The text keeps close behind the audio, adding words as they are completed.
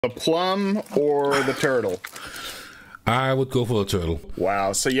The plum or the turtle? I would go for the turtle.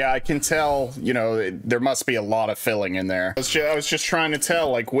 Wow. So yeah, I can tell, you know, there must be a lot of filling in there. I was just trying to tell,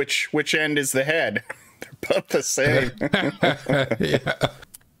 like, which end is the head. They're both the same. Yeah.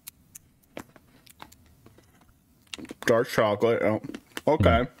 Dark chocolate. Oh,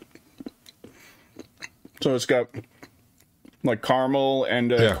 okay. So it's got like caramel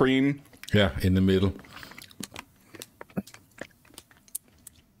and cream. Yeah, in the middle.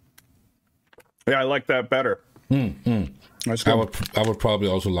 Yeah, I like that better. That's I good. would probably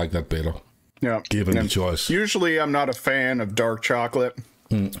also like that better. Yeah, given the choice. Usually, I'm not a fan of dark chocolate,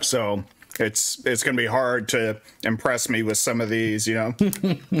 so it's going to be hard to impress me with some of these. You know,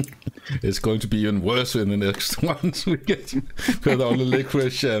 it's going to be even worse in the next ones we get with all the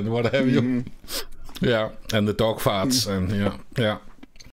licorice and what have you. Yeah, and the dog farts and yeah.